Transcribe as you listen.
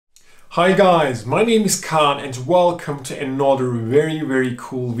Hi guys, my name is Kaan and welcome to another very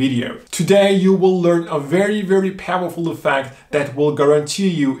cool video. Today you will learn a very powerful effect that will guarantee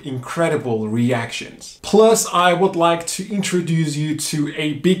you incredible reactions. Plus I would like to introduce you to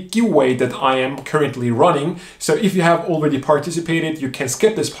a big giveaway that I am currently running. So if you have already participated, you can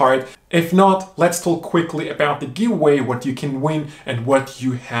skip this part. If not, let's talk quickly about the giveaway, what you can win and what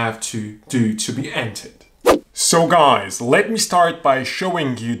you have to do to be entered. So guys, let me start by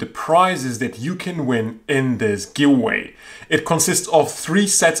showing you the prizes that you can win in this giveaway. It consists of 3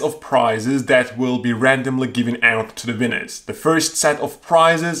 sets of prizes that will be randomly given out to the winners. The first set of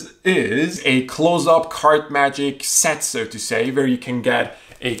prizes is a close-up card magic set, so to say, where you can get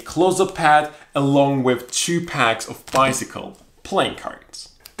a close-up pad along with 2 packs of bicycle playing cards.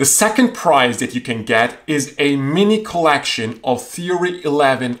 The second prize that you can get is a mini collection of Theory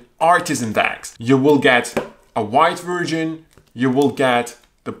 11 artisan decks. You will get a white version, you will get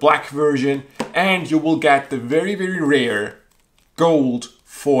the black version, and you will get the very rare gold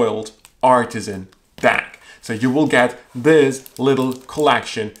foiled artisan deck. So you will get this little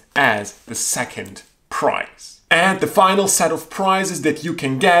collection as the second prize. And the final set of prizes that you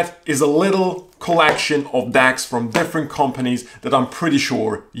can get is a little collection of decks from different companies that I'm pretty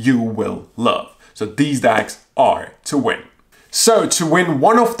sure you will love. So these decks are to win. So to win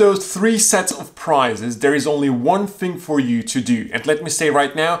one of those 3 sets of prizes, there is only one thing for you to do. And let me say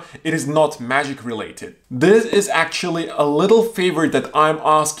right now, it is not magic related. This is actually a little favor that I'm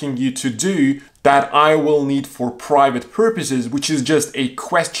asking you to do that I will need for private purposes, which is just a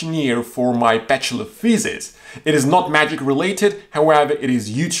questionnaire for my bachelor thesis. It is not magic related, however, it is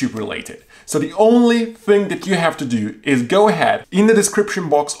YouTube related. So the only thing that you have to do is go ahead. In the description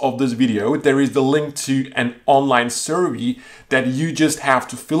box of this video, there is the link to an online survey that you just have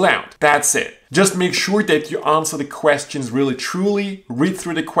to fill out. That's it. Just make sure that you answer the questions really truly. Read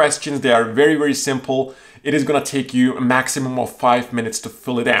through the questions. They are very simple. It is gonna take you a maximum of 5 minutes to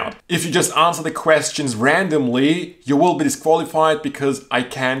fill it out. If you just answer the questions randomly, you will be disqualified because I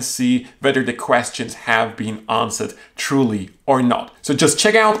can't see whether the questions have been answered truly or not. So just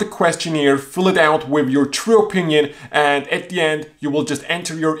check out the questionnaire, fill it out with your true opinion, and at the end, you will just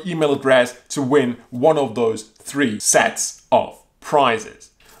enter your email address to win one of those 3 sets of prizes.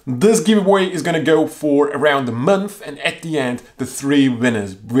 This giveaway is gonna go for around a month, and at the end, the 3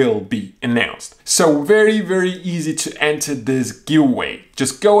 winners will be announced. So very easy to enter this giveaway.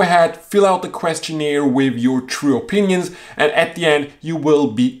 Just go ahead, fill out the questionnaire with your true opinions, and at the end, you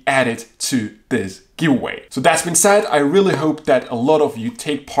will be added to this giveaway. So that's been said, I really hope that a lot of you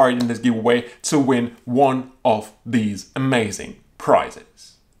take part in this giveaway to win one of these amazing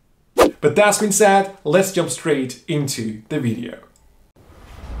prizes. But that's been said, let's jump straight into the video.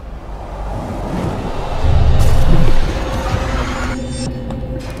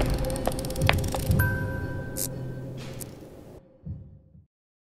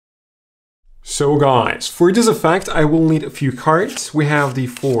 So guys, for this effect I will need a few cards. We have the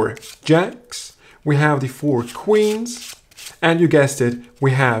 4 jacks, we have the 4 queens, and you guessed it,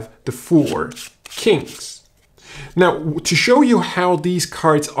 we have the 4 kings. Now, to show you how these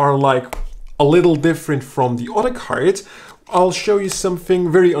cards are like a little different from the other cards, I'll show you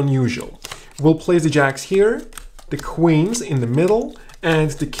something very unusual. We'll place the jacks here, the queens in the middle,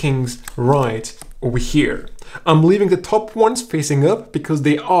 and the kings right over here. I'm leaving the top ones facing up because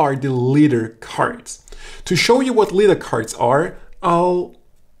they are the leader cards. To show you what leader cards are, I'll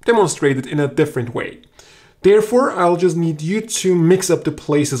demonstrate it in a different way. Therefore, I'll just need you to mix up the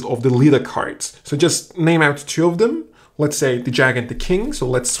places of the leader cards. So just name out 2 of them. Let's say the jack and the king. So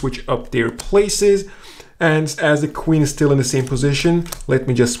let's switch up their places. And as the queen is still in the same position, let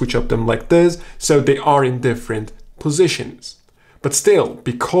me just switch up them like this. So they are in different positions. But still,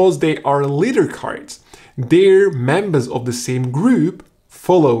 because they are leader cards, their members of the same group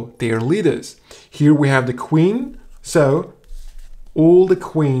follow their leaders. Here we have the queen, so all the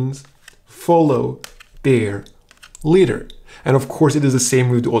queens follow their leader. And of course it is the same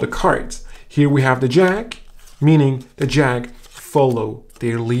with the other cards. Here we have the jack, meaning the jack follow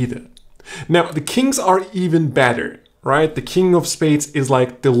their leader. Now the kings are even better, right? The king of spades is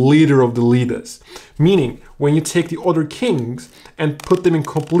like the leader of the leaders, meaning when you take the other kings and put them in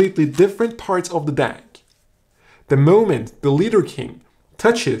completely different parts of the deck, the moment the leader king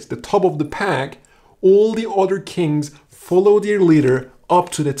touches the top of the pack, all the other kings follow their leader up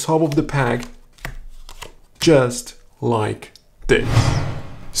to the top of the pack, just like this.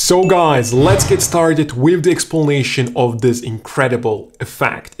 So guys, let's get started with the explanation of this incredible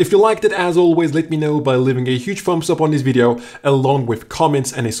effect. If you liked it, as always, let me know by leaving a huge thumbs up on this video, along with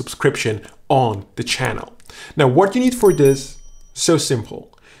comments and a subscription on the channel. Now, what you need for this, so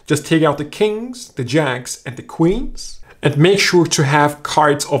simple. just take out the kings, the jacks, and the queens, and make sure to have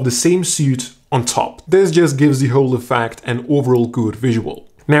cards of the same suit on top. This just gives the whole effect an overall good visual.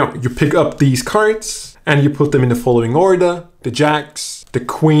 Now you pick up these cards and you put them in the following order: the jacks, the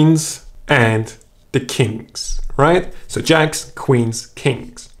queens, and the kings, right? So jacks, queens,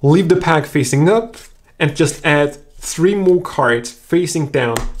 kings. Leave the pack facing up and just add 3 more cards facing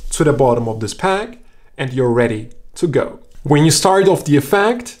down to the bottom of this pack, and you're ready to go. When you start off the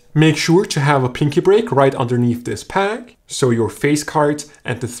effect, make sure to have a pinky break right underneath this pack, so your face cards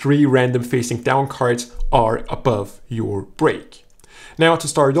and the 3 random facing down cards are above your break. Now to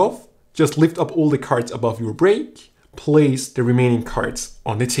start off, just lift up all the cards above your break, place the remaining cards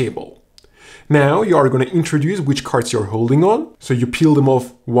on the table. Now you are going to introduce which cards you're holding on, so you peel them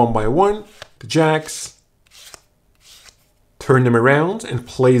off one by one, the jacks, turn them around and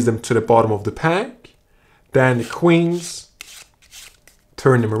place them to the bottom of the pack, then the queens,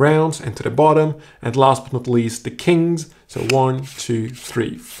 turn them around and to the bottom, and last but not least the kings. So 1, 2,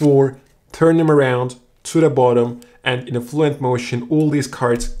 3, 4, turn them around to the bottom, and in a fluent motion all these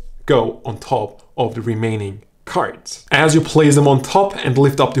cards go on top of the remaining cards. As you place them on top and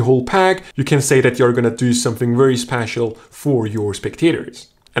lift up the whole pack, you can say that you're gonna do something very special for your spectators.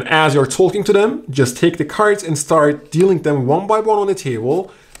 And as you're talking to them, just take the cards and start dealing them one by one on the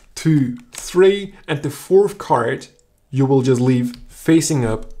table. 2, 3, and the 4th card you will just leave facing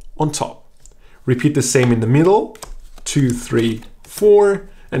up on top. Repeat the same in the middle, 2, 3, 4,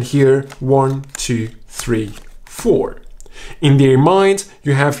 and here 1, 2, 3, 4. In their minds,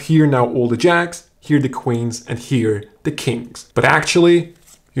 you have here now all the jacks, here the queens, and here the kings. But actually,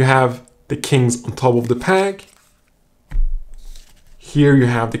 you have the kings on top of the pack. Here you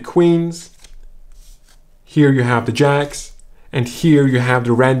have the queens. Here you have the jacks. And here you have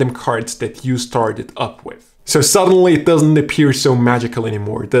the random cards that you started up with. So suddenly it doesn't appear so magical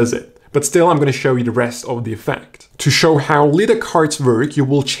anymore, does it? But still, I'm going to show you the rest of the effect. To show how leader cards work, you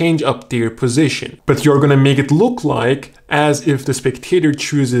will change up their position, but you're going to make it look like as if the spectator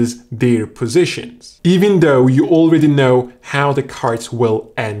chooses their positions, even though you already know how the cards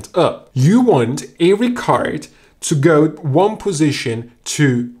will end up. You want every card to go one position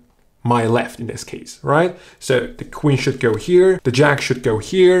to my left in this case, right? So the queen should go here, the jack should go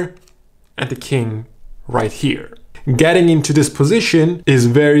here, and the king right here. Getting into this position is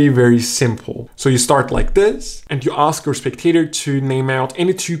very, very simple. So you start like this, and you ask your spectator to name out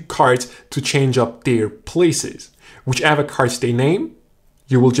any 2 cards to change up their places. Whichever cards they name,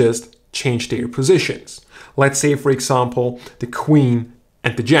 you will just change their positions. Let's say, for example, the queen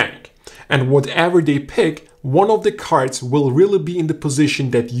and the jack. And whatever they pick, one of the cards will really be in the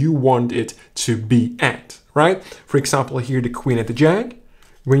position that you want it to be at, right? For example, here the queen and the jack.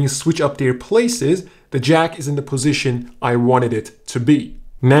 When you switch up their places, the jack is in the position I wanted it to be.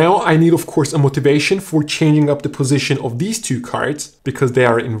 Now I need, of course, a motivation for changing up the position of these 2 cards because they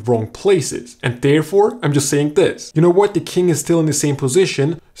are in wrong places. And therefore, I'm just saying this. You know what? The king is still in the same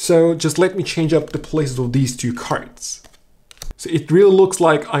position, so just let me change up the places of these 2 cards. So it really looks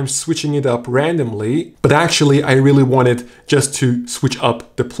like I'm switching it up randomly, but actually I really wanted just to switch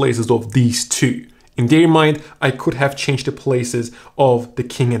up the places of these 2. In their mind, I could have changed the places of the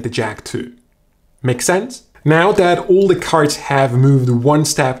king and the jack too. Make sense? Now that all the cards have moved 1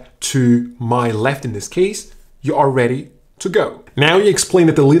 step to my left in this case, you are ready to go. Now you explain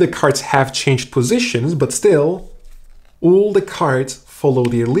that the leader cards have changed positions, but still, all the cards follow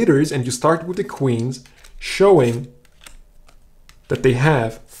their leaders, and you start with the queens, showing that they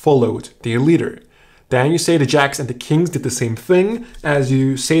have followed their leader. Then you say the jacks and the kings did the same thing. As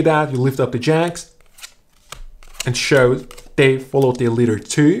you say that, you lift up the jacks and show they followed their leader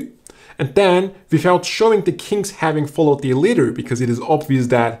too. And then, without showing the kings having followed their leader, because it is obvious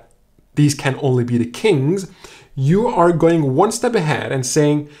that these can only be the kings, you are going 1 step ahead and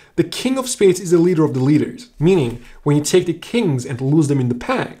saying the king of spades is the leader of the leaders. Meaning, when you take the kings and lose them in the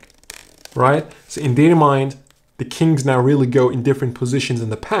pack, right? So in their mind, the kings now really go in different positions in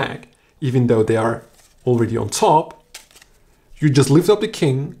the pack, even though they are already on top. You just lift up the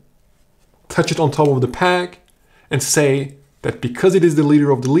king, touch it on top of the pack, and say that because it is the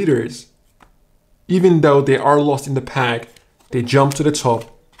leader of the leaders, even though they are lost in the pack, they jump to the top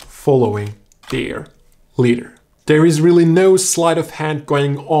following their leader. There is really no sleight of hand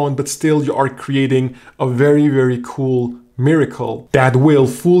going on, but still you are creating a very, very cool miracle that will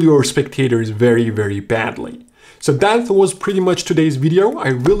fool your spectators very, very badly. So that was pretty much today's video. I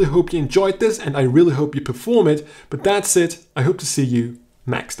really hope you enjoyed this and I really hope you perform it, but that's it. I hope to see you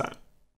next time.